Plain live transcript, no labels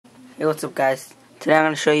Hey, what's up guys? Today I'm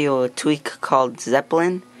going to show you a tweak called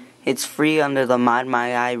Zepplin. It's free under the Mod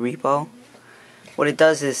My Eye repo. What it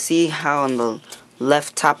does is, see how in the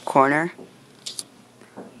left top corner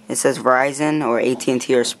it says Verizon or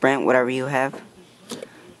AT&T or Sprint, whatever you have.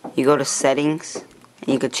 You go to settings and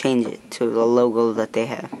you could change it to the logo that they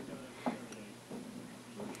have.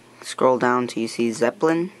 Scroll down till you see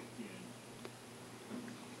Zepplin,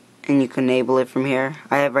 and you can enable it from here.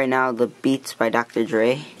 I have right now the Beats by Dr.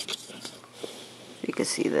 Dre. You can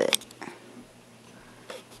see that.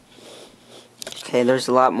 Okay, there's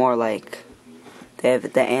a lot more, like they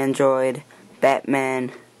have the Android,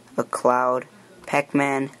 Batman, a Cloud,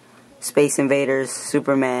 Pac-Man, Space Invaders,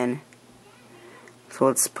 Superman. So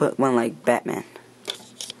let's put one like Batman.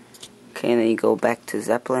 Okay, and then you go back to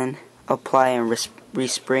Zepplin, apply and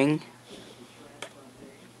respring.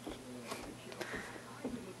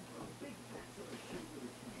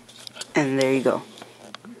 And there you go.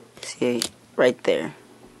 See right there,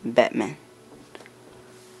 Batman.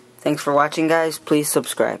 Thanks for watching guys, please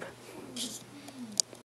subscribe.